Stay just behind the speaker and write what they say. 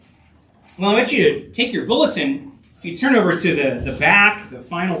Well, I want you to take your bulletin. If you turn over to the back, the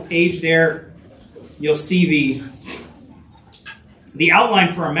final page there, you'll see the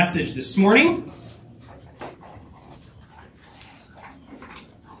outline for our message this morning.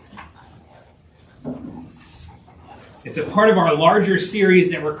 It's a part of our larger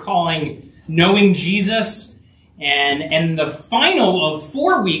series that we're calling Knowing Jesus, and the final of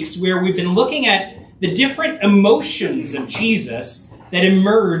 4 weeks where we've been looking at the different emotions of Jesus that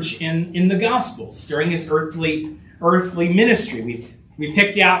emerge in the Gospels during his earthly ministry. We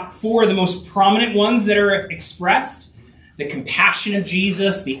picked out 4 of the most prominent ones that are expressed: the compassion of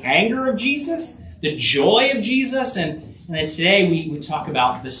Jesus, the anger of Jesus, the joy of Jesus, and then today we talk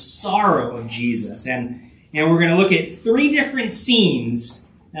about the sorrow of Jesus. And we're going to look at 3 different scenes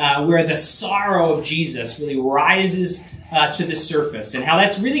where the sorrow of Jesus really rises to the surface, and how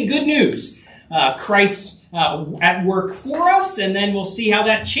that's really good news. Christ at work for us, and then we'll see how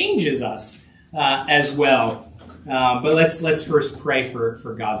that changes us as well. But let's first pray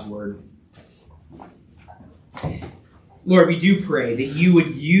for God's word. Lord, we do pray that you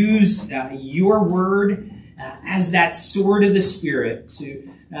would use your word as that sword of the Spirit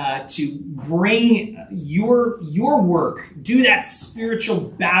to bring your work, do that spiritual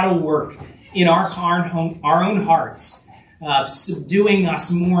battle work in our own hearts, subduing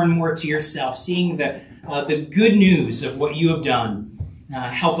us more and more to yourself, seeing the good news of what you have done.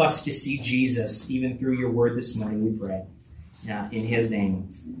 Help us to see Jesus even through your word this morning, we pray. In his name,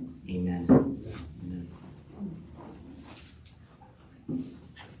 amen. Amen.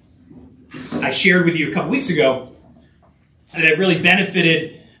 I shared with you a couple weeks ago that I've really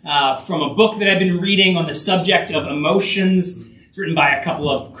benefited from a book that I've been reading on the subject of emotions. It's written by a couple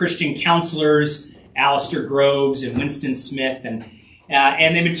of Christian counselors, Alistair Groves and Winston Smith, and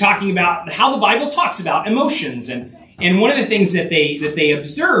they've been talking about how the Bible talks about emotions. And one of the things that they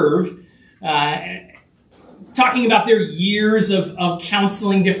observe, talking about their years of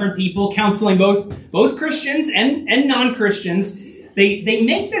counseling different people, counseling both Christians and non-Christians, they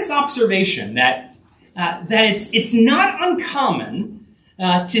make this observation that it's not uncommon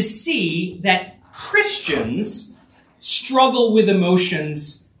to see that Christians struggle with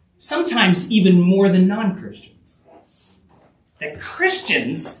emotions sometimes even more than non-Christians. That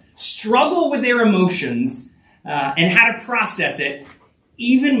Christians struggle with their emotions and how to process it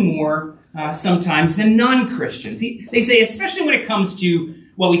even more sometimes than non-Christians. They say, especially when it comes to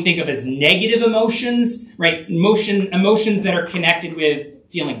what we think of as negative emotions, right? Emotions that are connected with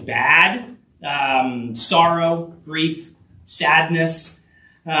feeling bad, sorrow, grief, sadness,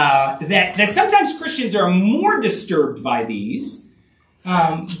 that sometimes Christians are more disturbed by these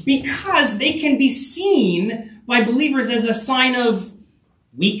because they can be seen by believers as a sign of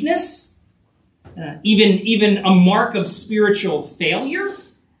weakness, even a mark of spiritual failure,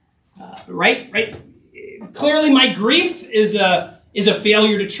 right? Clearly, my grief is a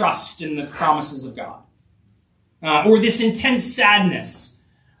failure to trust in the promises of God, or this intense sadness.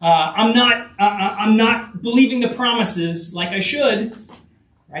 I'm not believing the promises like I should,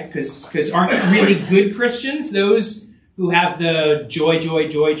 right? Because aren't really good Christians those who have the joy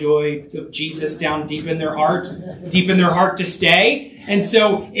of Jesus down deep in their heart to stay? And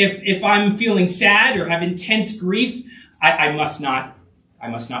so if I'm feeling sad or have intense grief, I must not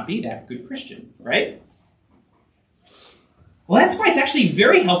be that good Christian, right? Well, that's why it's actually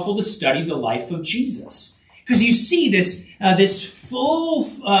very helpful to study the life of Jesus, because you see this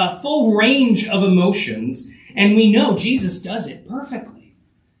full range of emotions, and we know Jesus does it perfectly,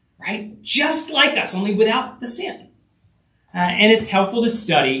 right? Just like us, only without the sin. And it's helpful to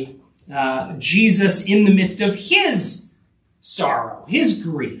study Jesus in the midst of his sorrow, his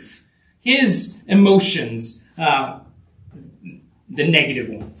grief, his emotions, the negative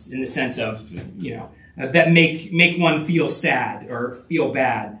ones, in the sense of, that make one feel sad or feel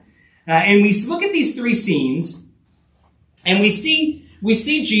bad. And we look at these 3 scenes, and we see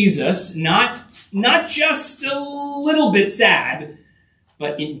Jesus not just a little bit sad,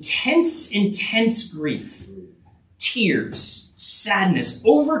 but intense grief, tears, sadness,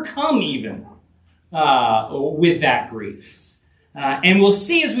 overcome even with that grief. And we'll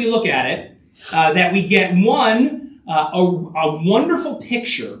see as we look at it that we get a wonderful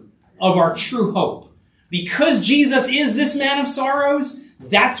picture of our true hope. Because Jesus is this man of sorrows,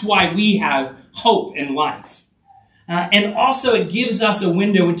 that's why we have hope in life. And also it gives us a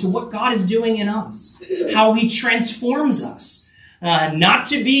window into what God is doing in us, how he transforms us, not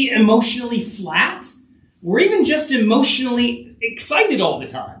to be emotionally flat, or even just emotionally excited all the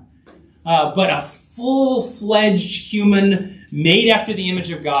time, but a full-fledged human made after the image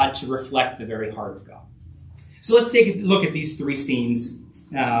of God to reflect the very heart of God. So let's take a look at these 3 scenes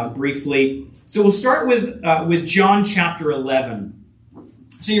briefly. So we'll start with John chapter 11.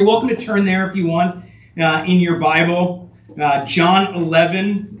 So you're welcome to turn there if you want in your Bible. John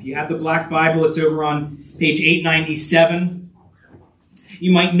 11, if you have the black Bible, it's over on page 897.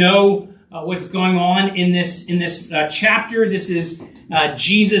 You might know what's going on in this chapter. This is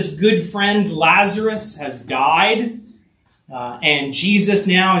Jesus' good friend Lazarus has died. And Jesus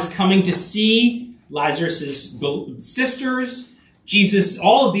now is coming to see Lazarus' sisters.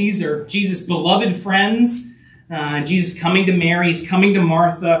 All of these are Jesus' beloved friends. Jesus coming to Mary, he's coming to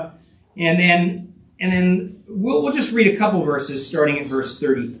Martha. And then we'll just read a couple verses starting at verse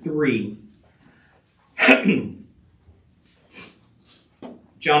 33.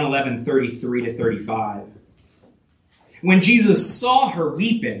 John 11, 33 to 35. When Jesus saw her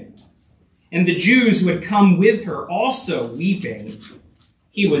weeping, and the Jews who had come with her also weeping,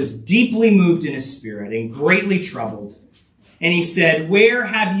 he was deeply moved in his spirit and greatly troubled. And he said, "Where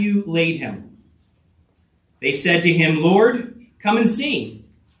have you laid him?" They said to him, "Lord, come and see."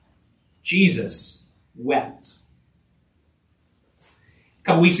 Jesus wept. A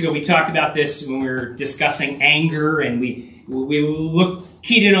couple weeks ago, we talked about this when we were discussing anger, and we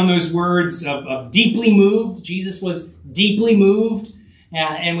keyed in on those words of deeply moved. Jesus was deeply moved.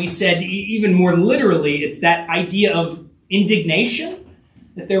 And we said, even more literally, it's that idea of indignation.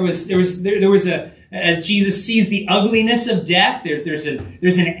 That there was as Jesus sees the ugliness of death, there's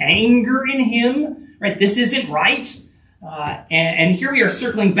an anger in him, right? This isn't right. And here we are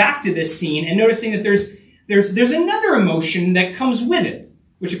circling back to this scene and noticing that there's another emotion that comes with it,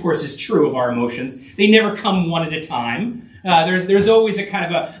 which of course is true of our emotions. They never come one at a time. There's always a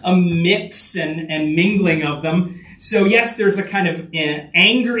kind of a mix and mingling of them. So yes, there's a kind of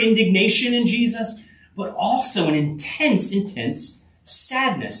anger, indignation in Jesus, but also an intense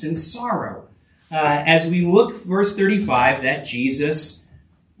sadness and sorrow. As we look, verse 35, that Jesus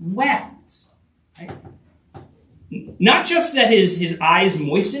wept. Right? Not just that his eyes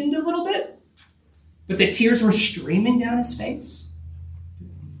moistened a little bit, but that tears were streaming down his face.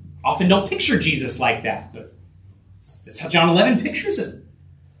 Often don't picture Jesus like that, but that's how John 11 pictures him.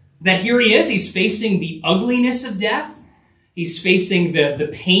 That here he is, he's facing the ugliness of death. He's facing the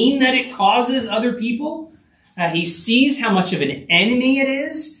pain that it causes other people. He sees how much of an enemy it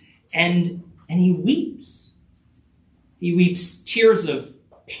is, and he weeps. He weeps tears of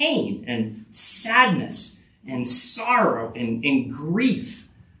pain and sadness and sorrow and grief.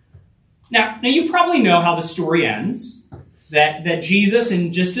 Now you probably know how the story ends, that Jesus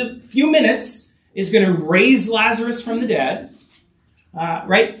in just a few minutes is going to raise Lazarus from the dead.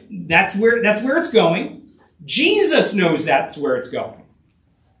 Right? That's where it's going. Jesus knows that's where it's going.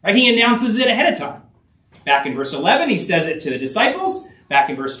 Right? He announces it ahead of time. Back in verse 11, he says it to the disciples. Back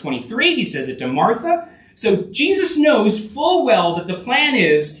in verse 23, he says it to Martha. So Jesus knows full well that the plan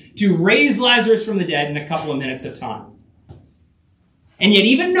is to raise Lazarus from the dead in a couple of minutes of time. And yet,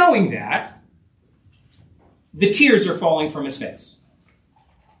 even knowing that, the tears are falling from his face.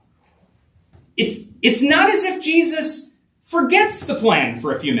 It's not as if Jesus forgets the plan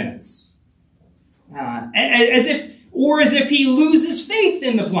for a few minutes. As if he loses faith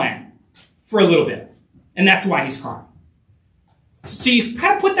in the plan for a little bit. And that's why he's crying. So you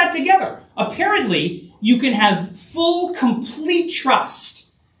kind of put that together. Apparently, you can have full, complete trust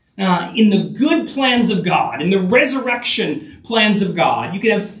in the good plans of God, in the resurrection plans of God. You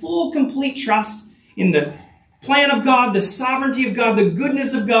can have full, complete trust in the plan of God, the sovereignty of God, the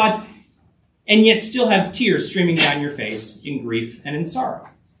goodness of God, and yet still have tears streaming down your face in grief and in sorrow.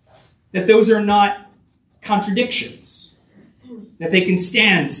 That those are not contradictions. That they can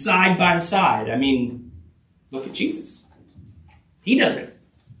stand side by side. I mean, look at Jesus. He does it.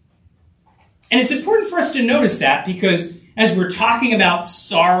 And it's important for us to notice that because as we're talking about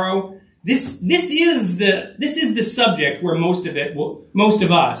sorrow, this is the subject where most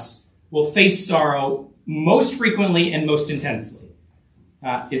of us will face sorrow most frequently and most intensely.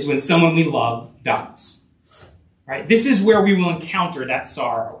 Is when someone we love dies. Right? This is where we will encounter that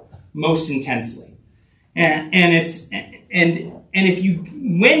sorrow most intensely. And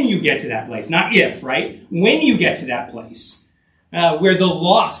when you get to that place, not if, right? When you get to that place where the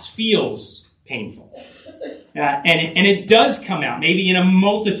loss feels painful, and it does come out, maybe in a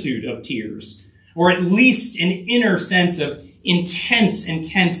multitude of tears, or at least an inner sense of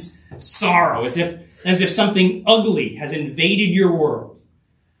intense sorrow, as if something ugly has invaded your world.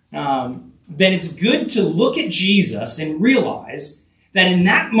 Then it's good to look at Jesus and realize that in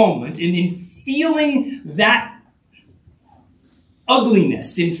that moment, in feeling that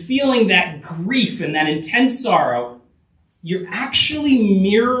ugliness, in feeling that grief and that intense sorrow, you're actually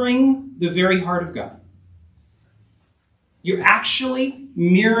mirroring the very heart of God. You're actually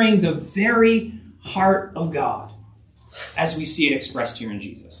mirroring the very heart of God as we see it expressed here in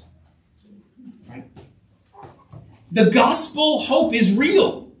Jesus. Right? The gospel hope is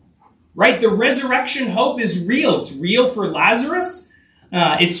real, right? The resurrection hope is real. It's real for Lazarus.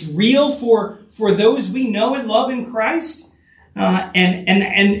 It's real for those we know and love in Christ. And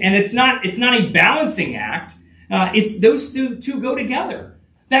it's not a balancing act. It's those two go together.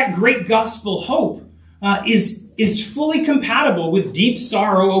 That great gospel hope is fully compatible with deep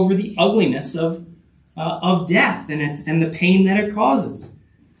sorrow over the ugliness of death and the pain that it causes.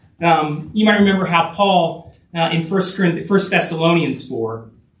 You might remember how Paul in 1 Thessalonians 4,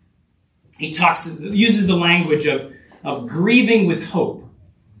 he uses the language of grieving with hope.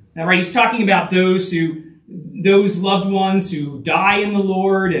 Now, right, he's talking about those loved ones who die in the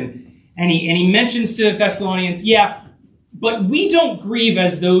Lord, and he mentions to the Thessalonians, yeah, but we don't grieve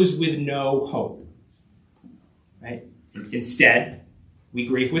as those with no hope. Right? Instead, we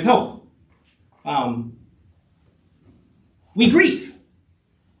grieve with hope. We grieve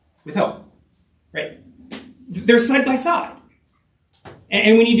with hope. Right? They're side by side.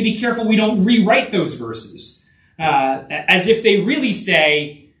 And we need to be careful we don't rewrite those verses as if they really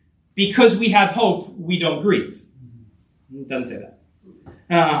say, because we have hope, we don't grieve. It doesn't say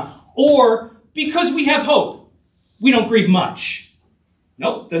that. Or, because we have hope, we don't grieve much.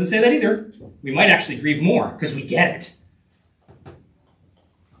 Nope, doesn't say that either. We might actually grieve more because we get it.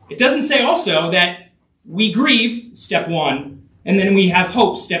 It doesn't say also that we grieve, step one, and then we have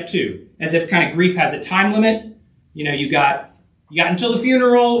hope, step two. As if kind of grief has a time limit. You know, you got until the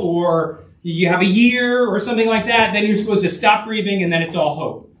funeral, or you have a year or something like that, then you're supposed to stop grieving and then it's all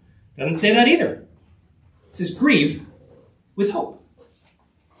hope. Doesn't say that either. It says grieve with hope.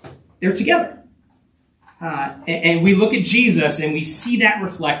 They're together. And we look at Jesus and we see that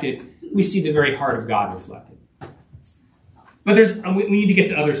reflected. We see the very heart of God reflected. But we need to get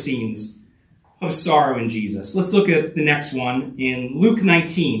to other scenes of sorrow in Jesus. Let's look at the next one in Luke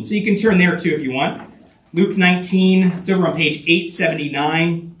 19. So you can turn there too if you want. Luke 19, it's over on page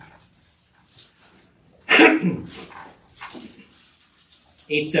 879.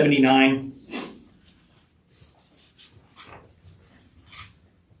 879.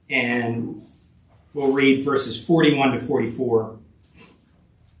 And we'll read verses 41 to 44.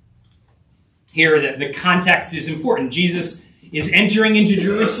 Here, the context is important. Jesus is entering into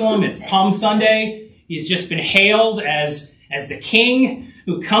Jerusalem. It's Palm Sunday. He's just been hailed as the king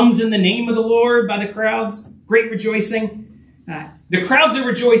who comes in the name of the Lord by the crowds. Great rejoicing. The crowds are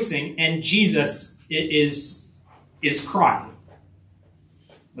rejoicing, and Jesus is crying.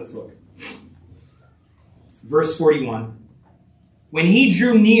 Let's look. Verse 41. When he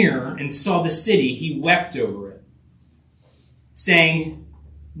drew near and saw the city, he wept over it, saying,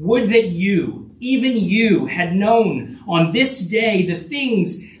 would that you, even you, had known on this day the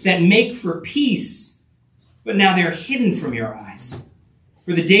things that make for peace, but now they are hidden from your eyes.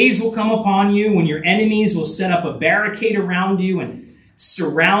 For the days will come upon you when your enemies will set up a barricade around you and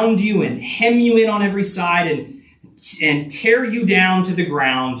surround you and hem you in on every side and tear you down to the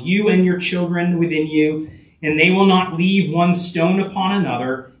ground, you and your children within you, and they will not leave one stone upon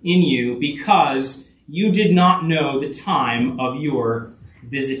another in you, because you did not know the time of your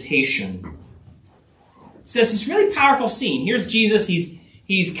visitation. So it's this really powerful scene. Here's Jesus.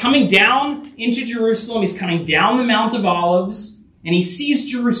 He's coming down into Jerusalem. He's coming down the Mount of Olives, and he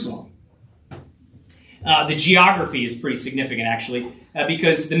sees Jerusalem. The geography is pretty significant, actually,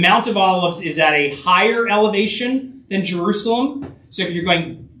 because the Mount of Olives is at a higher elevation than Jerusalem. So if you're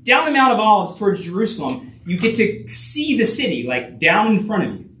going down the Mount of Olives towards Jerusalem, you get to see the city, like, down in front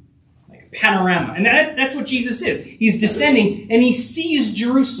of you, like a panorama. And that's what Jesus is. He's descending, and he sees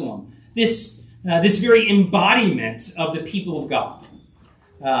Jerusalem, this very embodiment of the people of God,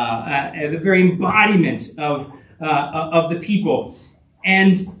 the very embodiment of the people.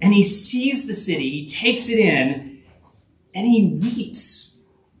 And he sees the city, he takes it in, and he weeps,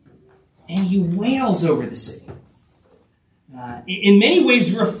 and he wails over the city. In many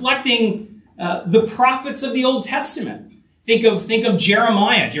ways reflecting the prophets of the Old Testament. Think of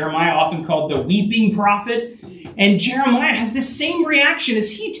Jeremiah. Jeremiah, often called the weeping prophet. And Jeremiah has the same reaction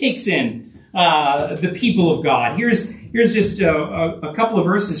as he takes in the people of God. Here's just a couple of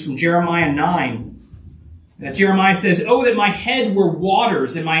verses from Jeremiah 9. Jeremiah says, oh, that my head were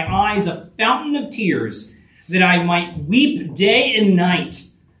waters and my eyes a fountain of tears, that I might weep day and night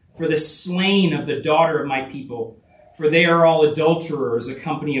for the slain of the daughter of my people. For they are all adulterers, a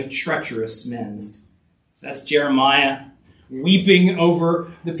company of treacherous men. So that's Jeremiah weeping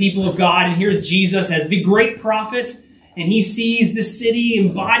over the people of God. And here's Jesus as the great prophet. And he sees the city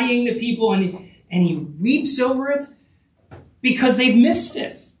embodying the people, and he weeps over it. because they've missed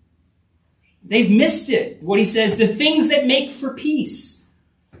it. They've missed it. What he says, the things that make for peace.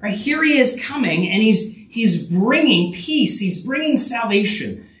 Right? Here he is coming, and he's bringing peace. He's bringing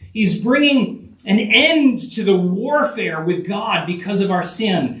salvation. He's bringing an end to the warfare with God because of our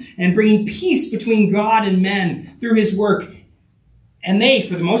sin, and bringing peace between God and men through his work. And they,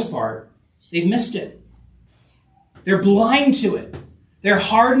 for the most part, they've missed it. They're blind to it. They're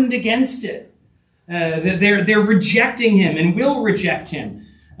hardened against it. They're rejecting him and will reject him,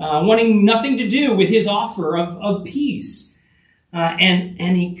 wanting nothing to do with his offer of peace.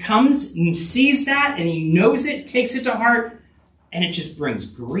 And he comes and sees that, and he knows it, takes it to heart, and it just brings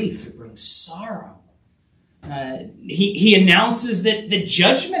grief. It brings sorrow. He announces that the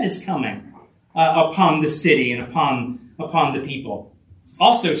judgment is coming upon the city and upon the people.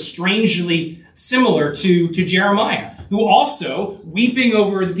 Also strangely similar to Jeremiah, who also, weeping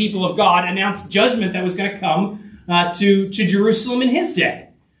over the people of God, announced judgment that was going to come to Jerusalem in his day.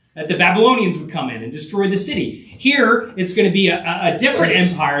 That the Babylonians would come in and destroy the city. Here, it's going to be a different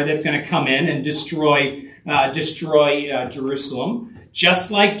empire that's going to come in and destroy Jerusalem, just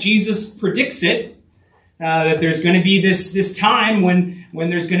like Jesus predicts it. That there's going to be this time when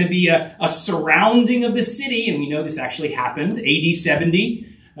there's going to be a surrounding of the city, and we know this actually happened, AD 70.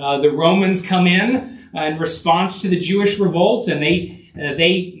 The Romans come in response to the Jewish revolt, and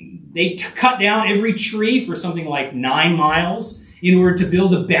they cut down every tree for something like 9 miles in order to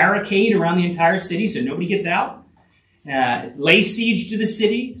build a barricade around the entire city so nobody gets out. Lay siege to the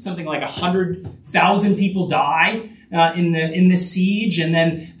city, something like 100,000 people die in the siege, and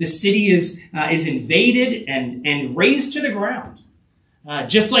then the city is invaded and razed to the ground.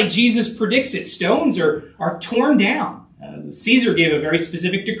 Just like Jesus predicts it, stones are torn down. Caesar gave a very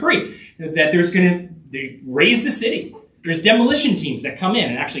specific decree that they raze the city. There's demolition teams that come in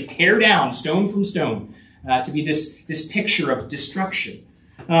and actually tear down stone from stone to be this picture of destruction.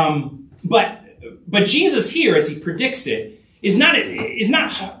 But Jesus here, as he predicts it, is not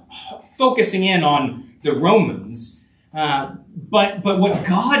focusing in on the Romans, but what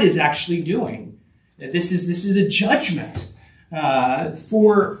God is actually doing. This is a judgment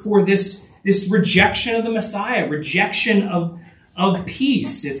for this rejection of the Messiah, rejection of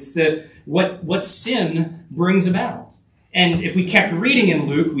peace. It's what sin brings about. And if we kept reading in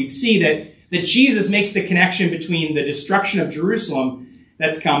Luke, we'd see that Jesus makes the connection between the destruction of Jerusalem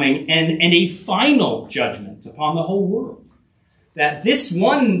that's coming and a final judgment upon the whole world. That this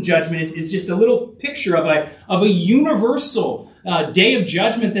one judgment is just a little picture of a universal day of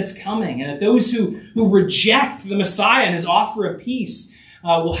judgment that's coming, and that those who reject the Messiah and his offer of peace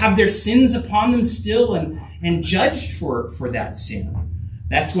will have their sins upon them still and judged for that sin.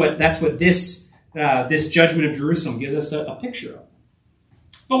 That's what this judgment of Jerusalem gives us a picture of.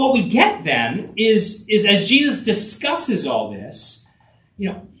 But what we get then is as Jesus discusses all this,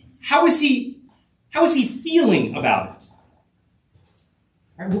 how is he feeling about it?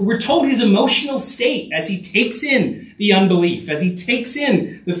 We're told his emotional state as he takes in the unbelief, as he takes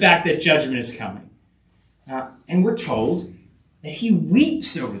in the fact that judgment is coming. And we're told that he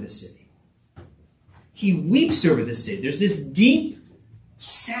weeps over the city. He weeps over the city. There's this deep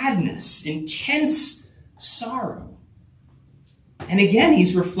sadness, intense sorrow. And again,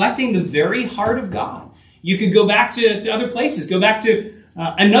 he's reflecting the very heart of God. You could go back to other places. Go back to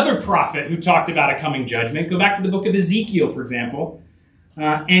another prophet who talked about a coming judgment. Go back to the book of Ezekiel, for example.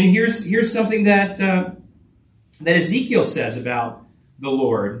 And here's something that Ezekiel says about the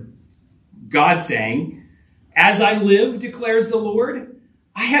Lord. God saying, "As I live, declares the Lord,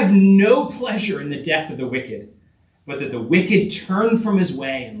 I have no pleasure in the death of the wicked, but that the wicked turn from his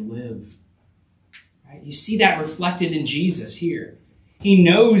way and live." Right? You see that reflected in Jesus here. He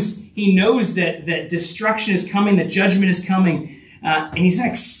knows that destruction is coming, that judgment is coming, and he's not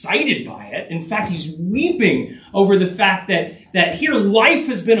excited by it. In fact, he's weeping over the fact that here life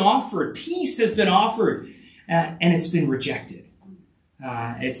has been offered, peace has been offered, and it's been rejected.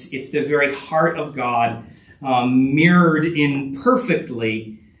 It's the very heart of God mirrored in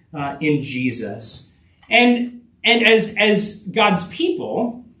perfectly in Jesus, and as God's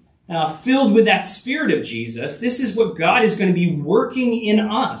people. Filled with that spirit of Jesus, this is what God is going to be working in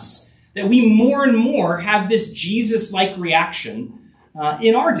us, that we more and more have this Jesus-like reaction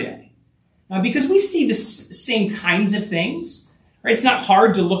in our day. Because we see the same kinds of things. Right? It's not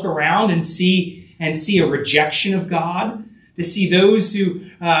hard to look around and see a rejection of God, to see those who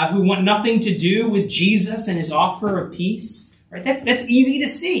want nothing to do with Jesus and his offer of peace. Right? That's easy to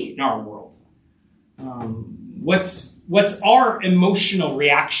see in our world. What's our emotional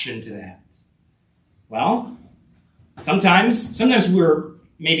reaction to that? Well, sometimes we're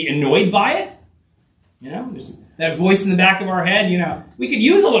maybe annoyed by it. that voice in the back of our head, we could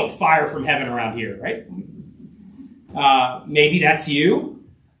use a little fire from heaven around here, right? Maybe that's you.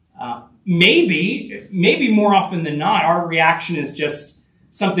 Maybe more often than not, our reaction is just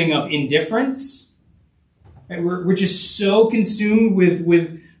something of indifference. Right? We're just so consumed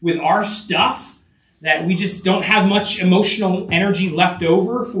with our stuff that we just don't have much emotional energy left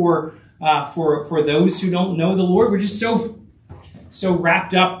over for those who don't know the Lord. We're just so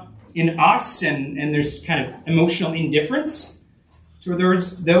wrapped up in us, and there's kind of emotional indifference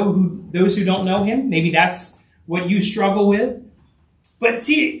towards those who don't know him. Maybe that's what you struggle with. But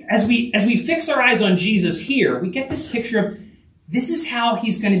see, as we fix our eyes on Jesus here, we get this picture of this is how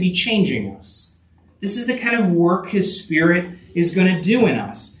he's going to be changing us. This is the kind of work his Spirit is going to do in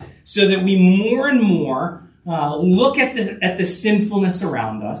us, so that we more and more look at the sinfulness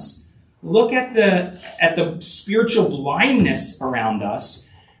around us, look at the spiritual blindness around us,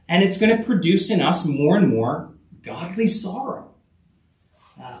 and it's going to produce in us more and more godly sorrow.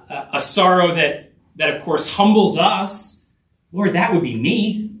 A sorrow that of course humbles us. Lord, that would be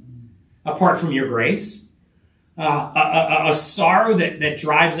me, apart from your grace. A sorrow that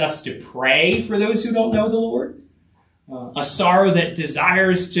drives us to pray for those who don't know the Lord. A sorrow that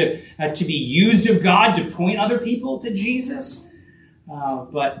desires to be used of God to point other people to Jesus.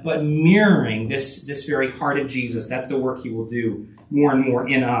 But mirroring this very heart of Jesus. That's the work he will do more and more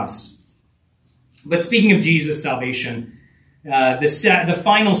in us. But speaking of Jesus' salvation, the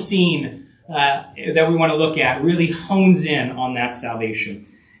final scene that we want to look at really hones in on that salvation.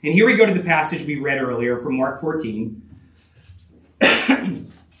 And here we go to the passage we read earlier from Mark 14.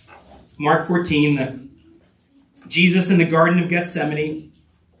 Mark 14, Jesus in the Garden of Gethsemane.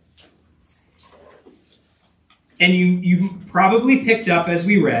 And you probably picked up as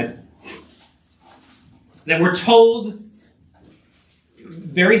we read that we're told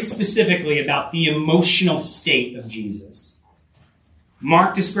very specifically about the emotional state of Jesus.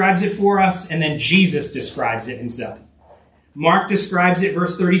 Mark describes it for us, and then Jesus describes it himself. Mark describes it,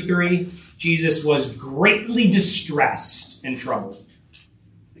 verse 33, Jesus was greatly distressed and troubled.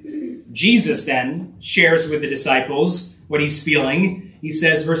 Jesus then shares with the disciples what he's feeling. He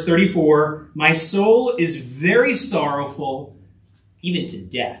says, verse 34, my soul is very sorrowful, even to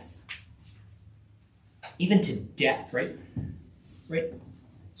death. Even to death, right? Right?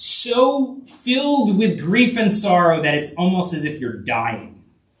 So filled with grief and sorrow that it's almost as if you're dying.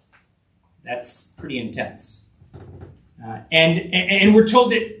 That's pretty intense. And we're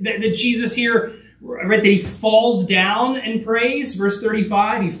told that Jesus here, right, that he falls down and prays. Verse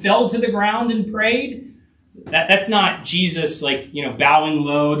 35, he fell to the ground and prayed. That's not Jesus bowing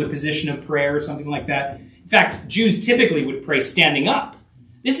low, the position of prayer or something like that. In fact, Jews typically would pray standing up.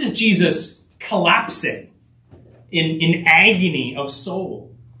 This is Jesus collapsing in agony of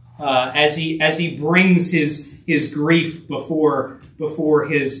soul as he brings his grief before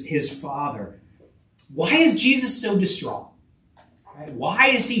his Father. Why is Jesus so distraught? Right? Why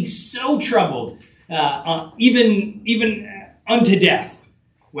is he so troubled, even unto death?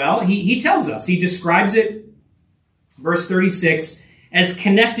 Well, he tells us. He describes it, verse 36, as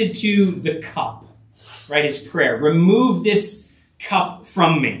connected to the cup, right? His prayer. Remove this cup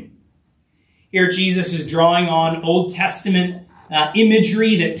from me. Here Jesus is drawing on Old Testament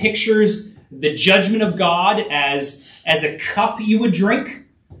imagery that pictures the judgment of God as a cup you would drink.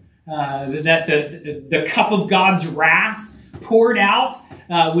 That the cup of God's wrath poured out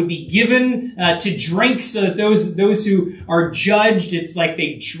would be given to drink, so that those who are judged, it's like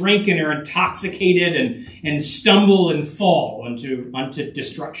they drink and are intoxicated and stumble and fall unto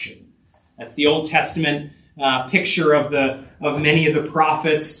destruction. That's the Old Testament picture of many of the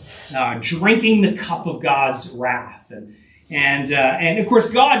prophets drinking the cup of God's wrath. And of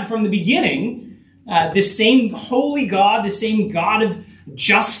course, God from the beginning, the same holy God, the same God of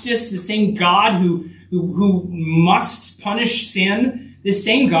justice, the same God who must punish sin, this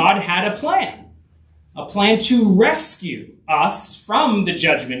same God had a plan to rescue us from the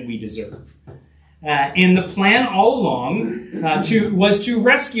judgment we deserve. And the plan all along was to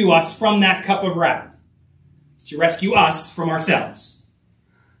rescue us from that cup of wrath, to rescue us from ourselves.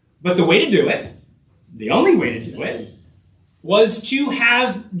 But the way to do it, the only way to do it, was to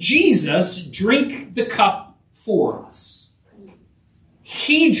have Jesus drink the cup for us.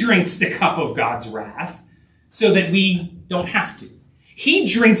 He drinks the cup of God's wrath so that we don't have to. He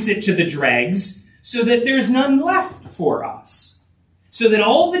drinks it to the dregs so that there's none left for us. So that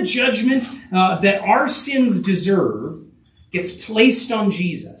all the judgment that our sins deserve gets placed on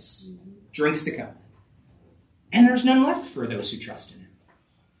Jesus. Drinks the cup. And there's none left for those who trust in him.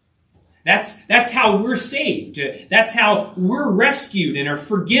 That's how we're saved. That's how we're rescued and are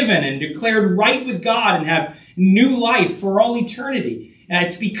forgiven and declared right with God and have new life for all eternity. And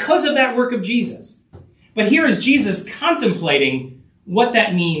it's because of that work of Jesus. But here is Jesus contemplating what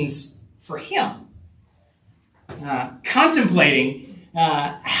that means for him. Contemplating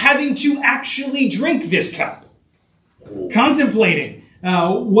having to actually drink this cup. Contemplating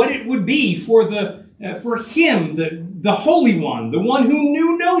what it would be for him, the Holy One, the one who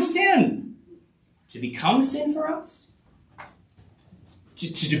knew no sin, to become sin for us,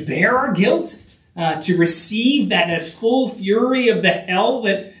 to bear our guilt, to receive that full fury of the hell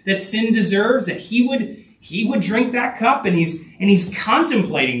that sin deserves, that he would drink that cup, and he's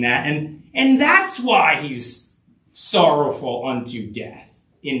contemplating that, and that's why he's sorrowful unto death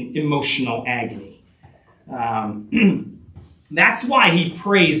in emotional agony. That's why he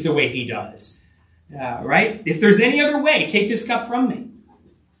prays the way he does. Right? If there's any other way, take this cup from me.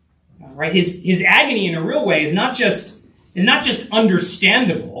 Right? His agony in a real way is not just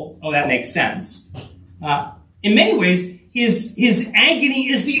understandable. Oh, that makes sense. In many ways, his agony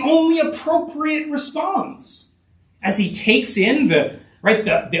is the only appropriate response as he takes in the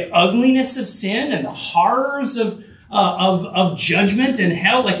ugliness of sin and the horrors of judgment and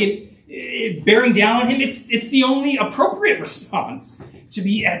hell, like it bearing down on him. It's the only appropriate response to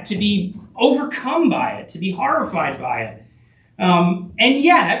be overcome by it, to be horrified by it. And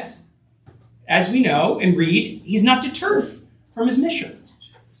yet, as we know and read, he's not deterred from his mission.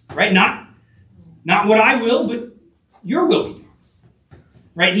 Right? Not what I will, but your will be done.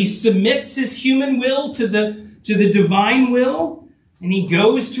 Right? He submits his human will to the divine will, and he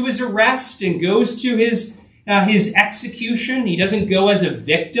goes to his arrest and goes to his execution. He doesn't go as a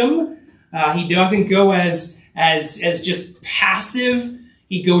victim. He doesn't go as just passive.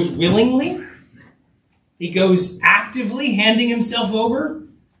 He goes willingly. He goes actively, handing himself over.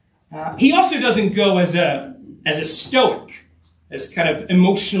 He also doesn't go as a stoic, as kind of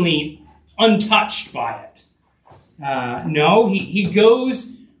emotionally untouched by it. No, he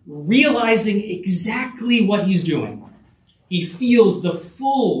goes realizing exactly what he's doing. He feels the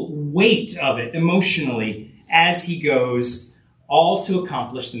full weight of it emotionally as he goes, all to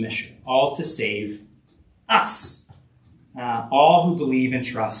accomplish the mission, all to save us, all who believe and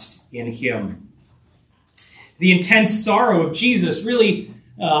trust in him. The intense sorrow of Jesus really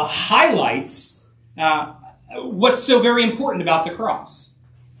highlights what's so very important about the cross.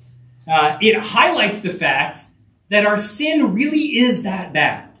 It highlights the fact that our sin really is that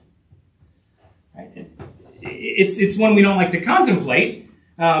bad. Right? It's one we don't like to contemplate,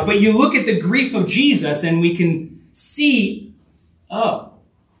 but you look at the grief of Jesus and we can see, oh,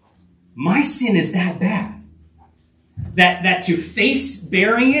 my sin is that bad. That to face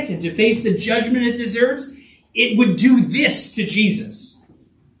bearing it and to face the judgment it deserves, it would do this to Jesus.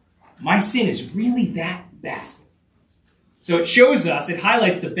 My sin is really that bad. So it shows us, it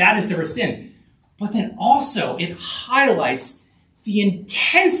highlights the badness of our sin, but then also it highlights the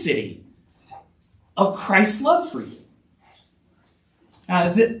intensity of Christ's love for you.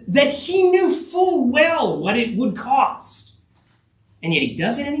 That he knew full well what it would cost, and yet he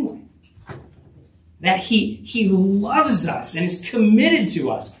does it anyway. That he loves us and is committed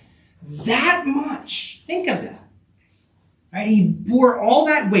to us that much. Think of that. Right? He bore all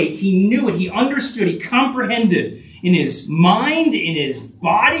that weight. He knew it. He understood. He comprehended in his mind, in his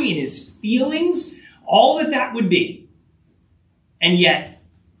body, in his feelings, all that would be. And yet,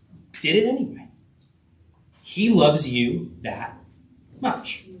 did it anyway. He loves you that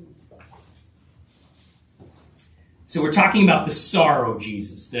much. So we're talking about the sorrow of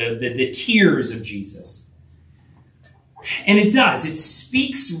Jesus, the tears of Jesus. And it does. It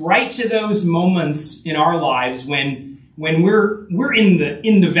speaks right to those moments in our lives when we're in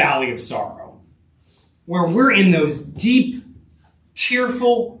the valley of sorrow, where we're in those deep,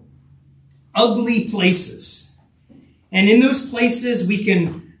 tearful, ugly places. And in those places, we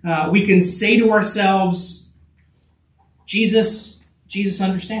can say to ourselves, Jesus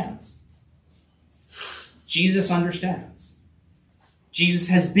understands. Jesus understands. Jesus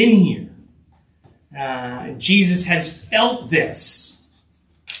has been here. Jesus has felt this.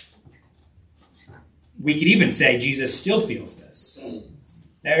 We could even say Jesus still feels this.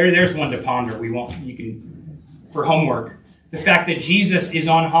 There's one to ponder. You can, for homework. The fact that Jesus is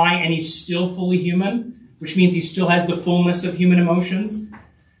on high and he's still fully human, which means he still has the fullness of human emotions.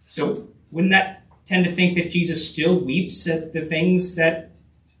 So wouldn't that tend to think that Jesus still weeps at the things that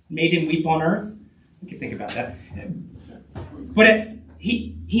made him weep on earth? We can think about that. But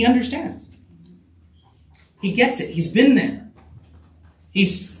he understands. He gets it. He's been there.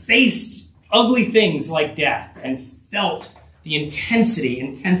 He's faced ugly things like death and felt the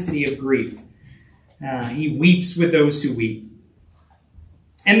intensity of grief. He weeps with those who weep.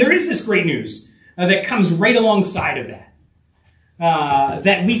 And there is this great news that comes right alongside of that.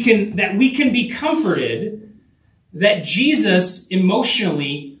 That we can be comforted that Jesus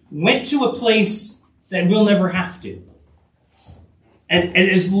emotionally went to a place that we'll never have to.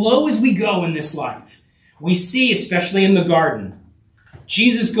 As low as we go in this life, we see, especially in the garden,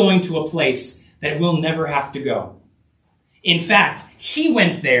 Jesus going to a place that we'll never have to go. In fact, he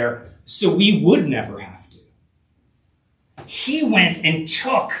went there so we would never have to. He went and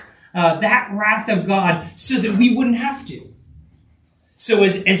took that wrath of God so that we wouldn't have to. So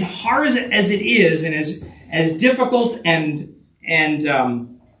as hard as it is, and as difficult and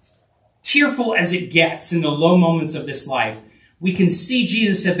tearful as it gets in the low moments of this life, we can see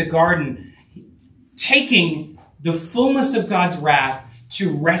Jesus at the garden taking the fullness of God's wrath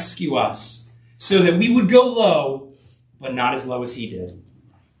to rescue us so that we would go low, but not as low as he did.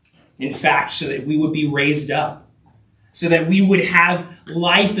 In fact, so that we would be raised up, so that we would have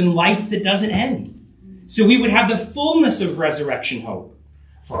life and life that doesn't end. So we would have the fullness of resurrection hope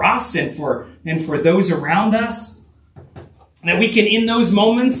for us and for those around us. That we can, in those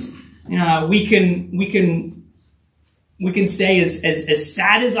moments, we can say, as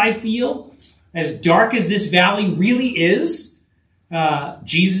sad as I feel, as dark as this valley really is,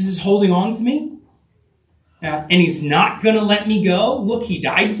 Jesus is holding on to me. And he's not going to let me go. Look, he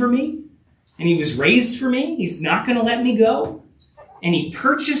died for me. And he was raised for me. He's not going to let me go. And he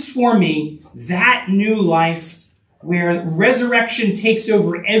purchased for me that new life where resurrection takes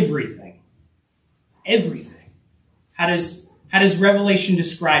over everything. Everything. How does Revelation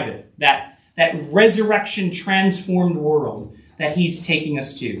describe it? That resurrection transformed world that he's taking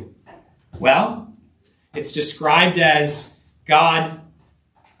us to. Well, it's described as God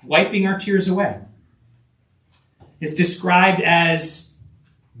wiping our tears away. It's described as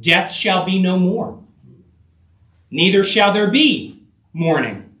death shall be no more. Neither shall there be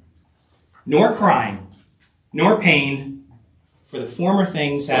mourning, nor crying, nor pain, for the former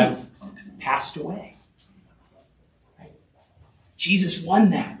things have passed away. Right? Jesus won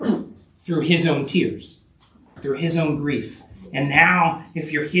that through his own tears, through his own grief. And now,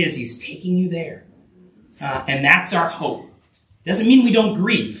 if you're his, he's taking you there. And that's our hope. Doesn't mean we don't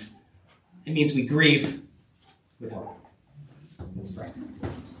grieve. It means we grieve with hope. Let's pray.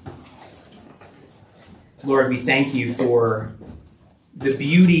 Lord, we thank you for the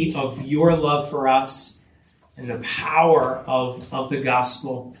beauty of your love for us and the power of the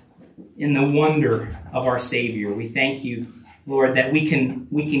gospel in the wonder of our Savior. We thank you, Lord, that we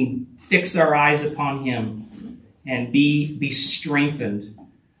can fix our eyes upon him and be strengthened,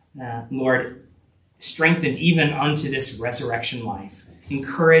 Lord, strengthened even unto this resurrection life.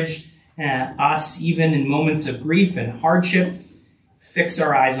 Encourage us even in moments of grief and hardship. Fix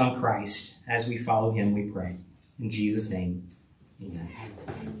our eyes on Christ as we follow him, we pray. In Jesus' name, amen.